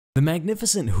The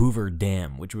magnificent Hoover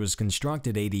Dam, which was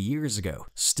constructed 80 years ago,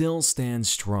 still stands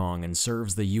strong and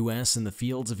serves the U.S. in the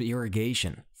fields of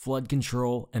irrigation, flood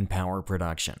control, and power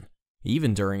production.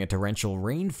 Even during a torrential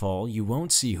rainfall, you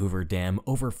won't see Hoover Dam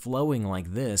overflowing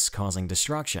like this, causing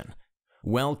destruction.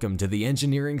 Welcome to the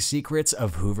engineering secrets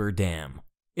of Hoover Dam.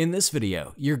 In this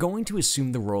video, you're going to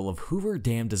assume the role of Hoover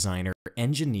Dam designer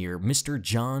engineer Mr.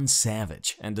 John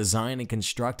Savage and design and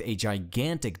construct a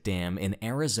gigantic dam in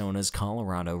Arizona's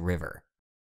Colorado River.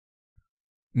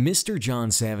 Mr.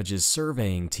 John Savage's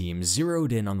surveying team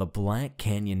zeroed in on the Black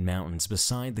Canyon Mountains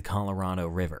beside the Colorado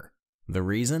River. The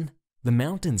reason? The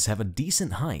mountains have a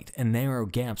decent height and narrow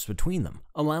gaps between them,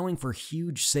 allowing for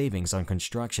huge savings on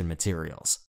construction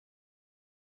materials.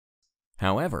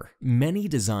 However, many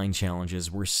design challenges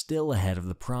were still ahead of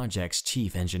the project's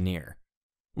chief engineer.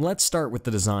 Let's start with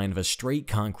the design of a straight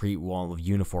concrete wall of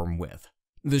uniform width.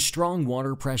 The strong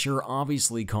water pressure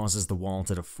obviously causes the wall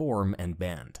to deform and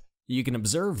bend. You can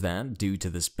observe that, due to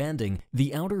this bending,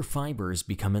 the outer fibers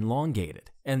become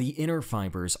elongated and the inner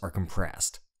fibers are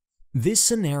compressed. This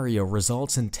scenario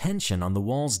results in tension on the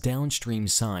wall's downstream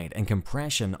side and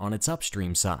compression on its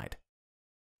upstream side.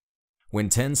 When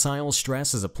tensile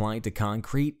stress is applied to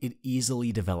concrete, it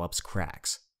easily develops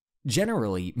cracks.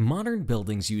 Generally, modern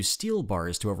buildings use steel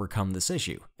bars to overcome this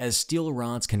issue, as steel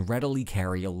rods can readily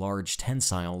carry a large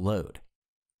tensile load.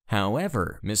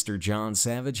 However, Mr. John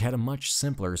Savage had a much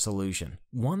simpler solution,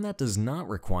 one that does not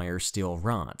require steel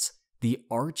rods: the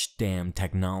arch dam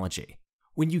technology.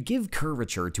 When you give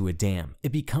curvature to a dam,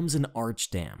 it becomes an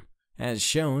arch dam. As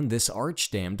shown, this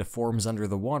arch dam deforms under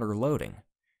the water loading.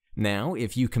 Now,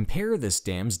 if you compare this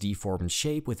dam's deformed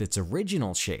shape with its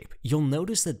original shape, you'll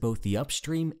notice that both the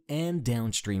upstream and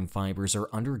downstream fibers are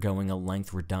undergoing a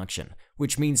length reduction,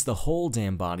 which means the whole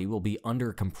dam body will be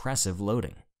under compressive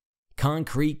loading.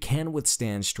 Concrete can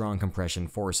withstand strong compression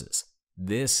forces.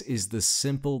 This is the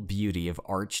simple beauty of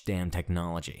arch dam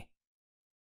technology.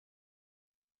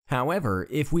 However,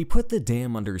 if we put the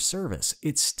dam under service,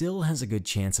 it still has a good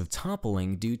chance of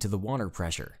toppling due to the water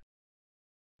pressure.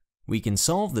 We can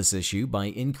solve this issue by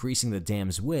increasing the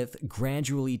dam's width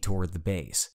gradually toward the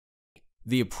base.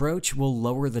 The approach will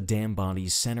lower the dam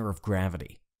body's center of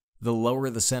gravity. The lower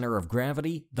the center of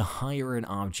gravity, the higher an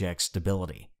object's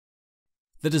stability.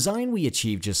 The design we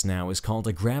achieved just now is called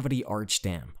a gravity arch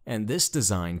dam, and this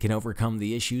design can overcome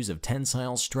the issues of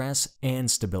tensile stress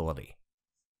and stability.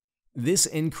 This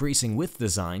increasing width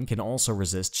design can also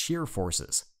resist shear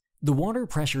forces. The water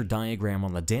pressure diagram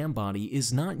on the dam body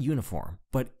is not uniform,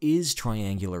 but is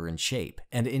triangular in shape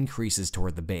and increases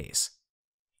toward the base.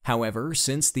 However,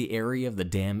 since the area of the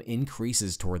dam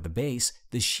increases toward the base,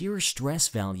 the shear stress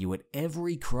value at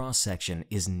every cross-section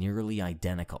is nearly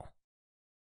identical.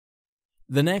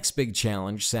 The next big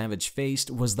challenge Savage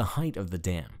faced was the height of the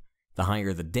dam. The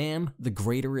higher the dam, the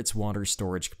greater its water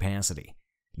storage capacity.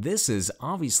 This is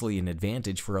obviously an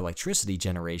advantage for electricity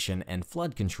generation and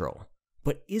flood control.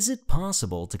 But is it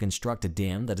possible to construct a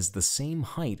dam that is the same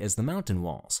height as the mountain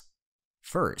walls?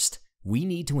 First, we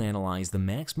need to analyze the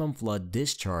maximum flood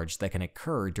discharge that can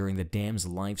occur during the dam's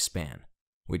lifespan,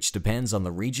 which depends on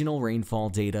the regional rainfall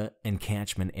data and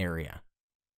catchment area.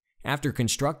 After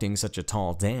constructing such a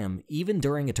tall dam, even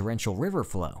during a torrential river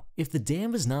flow, if the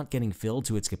dam is not getting filled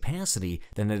to its capacity,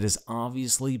 then it has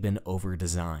obviously been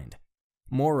over-designed.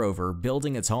 Moreover,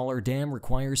 building a taller dam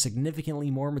requires significantly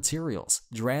more materials,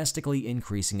 drastically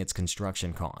increasing its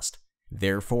construction cost.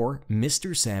 Therefore,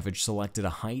 Mr. Savage selected a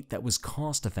height that was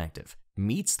cost-effective,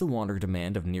 meets the water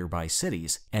demand of nearby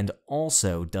cities, and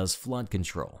also does flood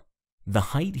control.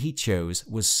 The height he chose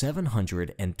was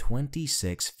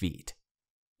 726 feet.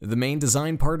 The main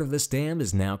design part of this dam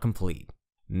is now complete.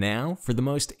 Now for the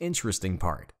most interesting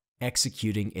part: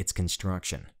 executing its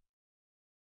construction.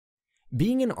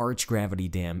 Being an arch gravity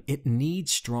dam, it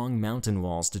needs strong mountain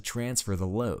walls to transfer the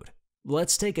load.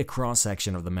 Let's take a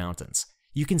cross-section of the mountains.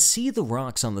 You can see the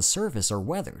rocks on the surface are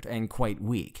weathered and quite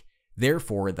weak.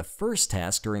 Therefore, the first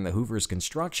task during the Hoover's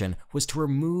construction was to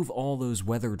remove all those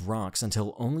weathered rocks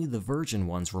until only the virgin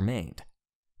ones remained.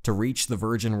 To reach the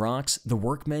virgin rocks, the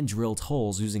workmen drilled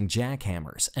holes using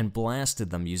jackhammers and blasted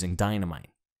them using dynamite.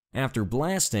 After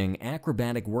blasting,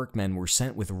 acrobatic workmen were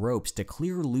sent with ropes to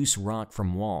clear loose rock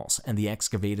from walls, and the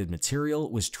excavated material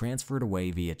was transferred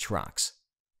away via trucks.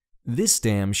 This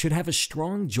dam should have a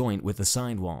strong joint with the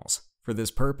side walls. For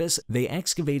this purpose, they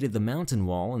excavated the mountain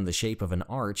wall in the shape of an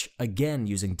arch, again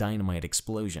using dynamite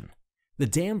explosion. The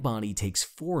dam body takes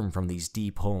form from these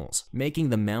deep holes, making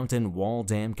the mountain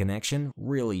wall-dam connection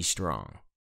really strong.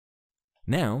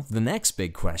 Now, the next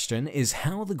big question is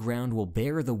how the ground will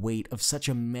bear the weight of such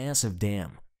a massive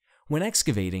dam. When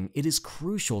excavating, it is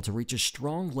crucial to reach a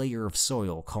strong layer of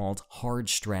soil called hard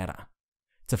strata.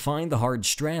 To find the hard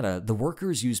strata, the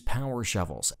workers used power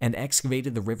shovels and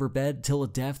excavated the riverbed till a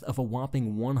depth of a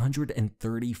whopping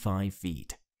 135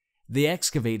 feet. They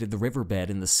excavated the riverbed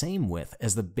in the same width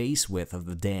as the base width of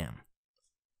the dam.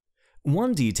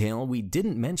 One detail we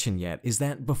didn't mention yet is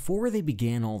that before they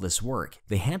began all this work,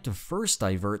 they had to first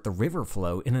divert the river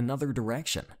flow in another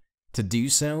direction. To do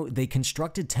so, they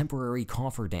constructed temporary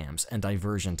cofferdams and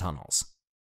diversion tunnels.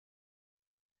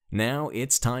 Now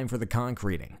it's time for the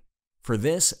concreting. For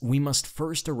this, we must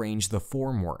first arrange the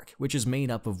formwork, which is made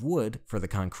up of wood, for the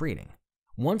concreting.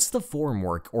 Once the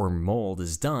formwork or mold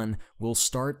is done, we'll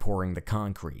start pouring the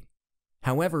concrete.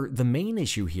 However, the main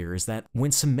issue here is that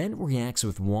when cement reacts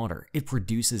with water, it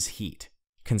produces heat.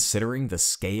 Considering the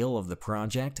scale of the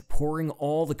project, pouring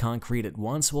all the concrete at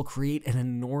once will create an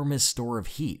enormous store of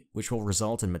heat, which will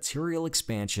result in material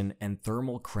expansion and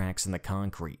thermal cracks in the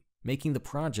concrete, making the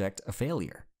project a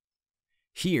failure.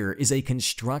 Here is a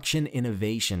construction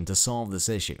innovation to solve this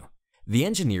issue. The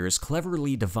engineers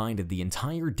cleverly divided the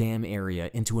entire dam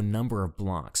area into a number of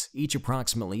blocks, each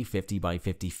approximately 50 by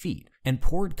 50 feet, and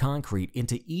poured concrete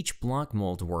into each block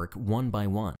mold work one by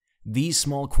one. These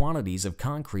small quantities of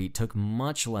concrete took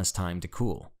much less time to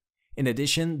cool. In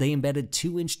addition, they embedded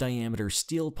 2-inch diameter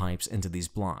steel pipes into these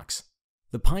blocks.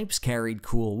 The pipes carried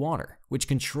cool water, which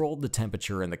controlled the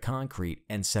temperature in the concrete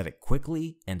and set it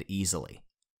quickly and easily.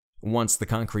 Once the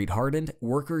concrete hardened,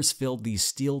 workers filled these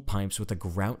steel pipes with a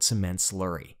grout cement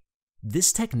slurry.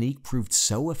 This technique proved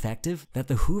so effective that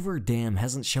the Hoover Dam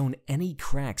hasn't shown any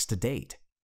cracks to date.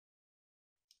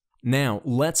 Now,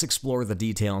 let's explore the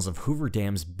details of Hoover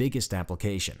Dam's biggest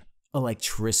application: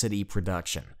 electricity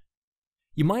production.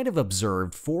 You might have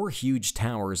observed 4 huge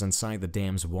towers inside the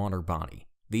dam's water body.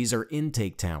 These are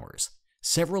intake towers.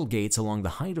 Several gates along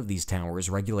the height of these towers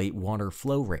regulate water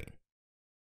flow rate.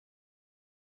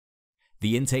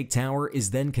 The intake tower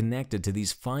is then connected to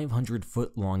these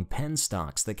 500-foot-long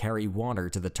penstocks that carry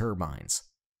water to the turbines.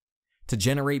 To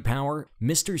generate power,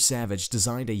 Mr. Savage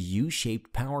designed a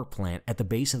U-shaped power plant at the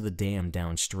base of the dam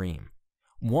downstream.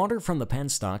 Water from the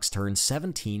penstocks turns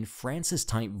 17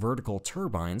 Francis-type vertical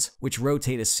turbines, which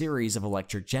rotate a series of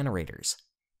electric generators.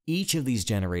 Each of these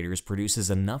generators produces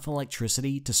enough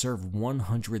electricity to serve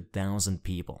 100,000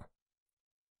 people.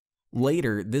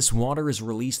 Later, this water is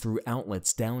released through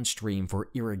outlets downstream for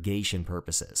irrigation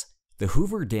purposes. The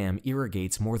Hoover Dam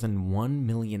irrigates more than 1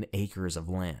 million acres of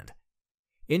land.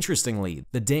 Interestingly,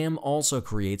 the dam also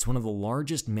creates one of the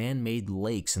largest man-made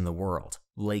lakes in the world,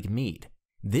 Lake Mead.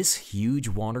 This huge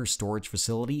water storage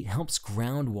facility helps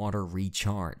groundwater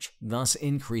recharge, thus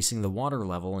increasing the water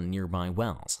level in nearby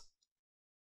wells.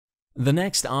 The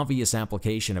next obvious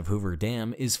application of Hoover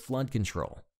Dam is flood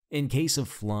control. In case of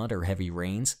flood or heavy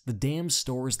rains, the dam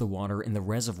stores the water in the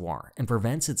reservoir and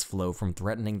prevents its flow from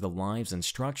threatening the lives and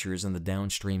structures in the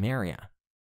downstream area.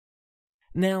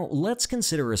 Now, let's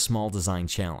consider a small design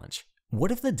challenge.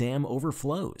 What if the dam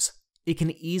overflows? It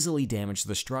can easily damage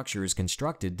the structures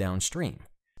constructed downstream.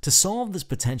 To solve this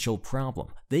potential problem,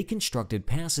 they constructed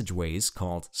passageways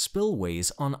called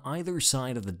spillways on either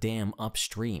side of the dam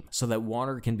upstream so that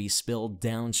water can be spilled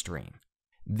downstream.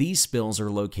 These spills are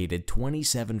located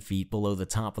 27 feet below the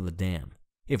top of the dam.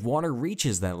 If water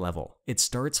reaches that level, it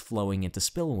starts flowing into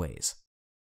spillways.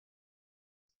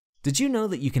 Did you know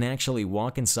that you can actually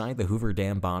walk inside the Hoover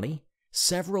Dam body?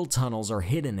 Several tunnels are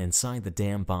hidden inside the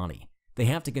dam body. They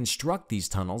have to construct these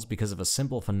tunnels because of a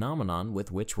simple phenomenon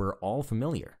with which we're all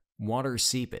familiar: water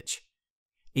seepage.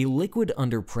 A liquid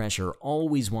under pressure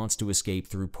always wants to escape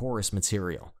through porous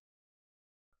material.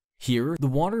 Here, the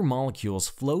water molecules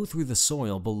flow through the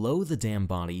soil below the dam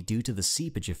body due to the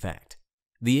seepage effect.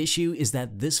 The issue is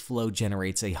that this flow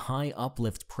generates a high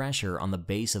uplift pressure on the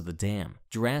base of the dam,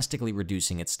 drastically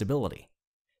reducing its stability.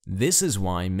 This is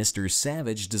why Mr.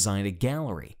 Savage designed a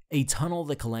gallery, a tunnel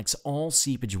that collects all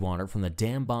seepage water from the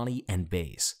dam body and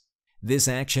base. This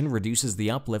action reduces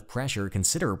the uplift pressure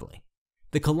considerably.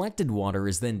 The collected water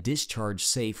is then discharged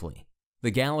safely. The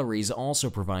galleries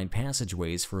also provide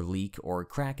passageways for leak or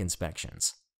crack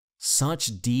inspections.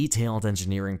 Such detailed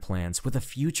engineering plans with a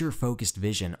future-focused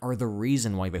vision are the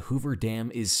reason why the Hoover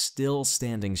Dam is still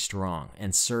standing strong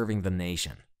and serving the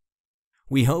nation.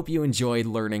 We hope you enjoyed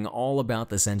learning all about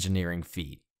this engineering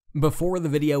feat. Before the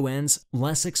video ends,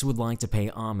 Lessex would like to pay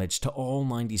homage to all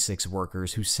 96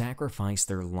 workers who sacrificed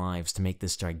their lives to make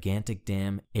this gigantic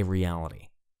dam a reality.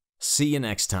 See you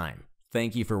next time.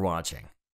 Thank you for watching.